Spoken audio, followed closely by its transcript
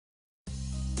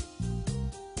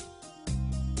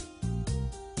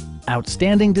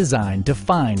Outstanding design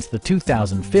defines the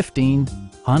 2015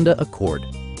 Honda Accord.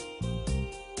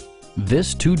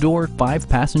 This two-door,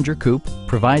 five-passenger coupe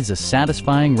provides a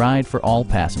satisfying ride for all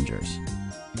passengers.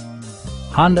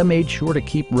 Honda made sure to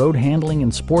keep road handling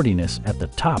and sportiness at the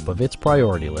top of its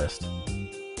priority list.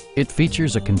 It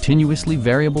features a continuously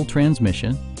variable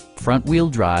transmission, front-wheel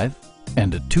drive,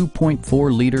 and a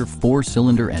 2.4-liter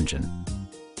four-cylinder engine.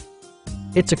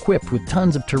 It's equipped with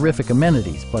tons of terrific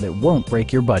amenities, but it won't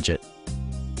break your budget,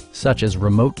 such as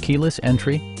remote keyless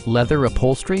entry, leather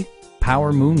upholstery,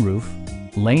 power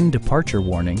moonroof, lane departure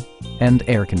warning, and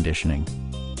air conditioning.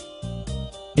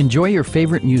 Enjoy your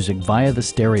favorite music via the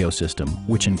stereo system,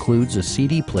 which includes a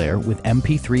CD player with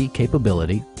MP3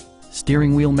 capability,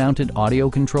 steering wheel mounted audio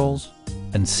controls,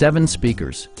 and 7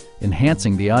 speakers,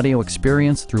 enhancing the audio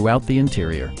experience throughout the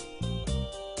interior.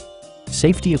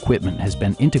 Safety equipment has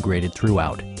been integrated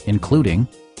throughout, including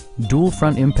dual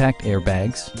front impact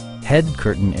airbags, head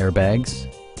curtain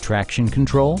airbags, traction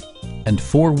control, and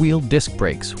 4-wheel disc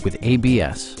brakes with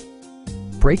ABS.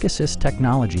 Brake Assist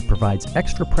technology provides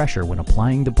extra pressure when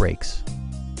applying the brakes.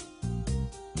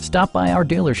 Stop by our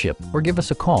dealership or give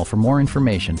us a call for more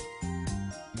information.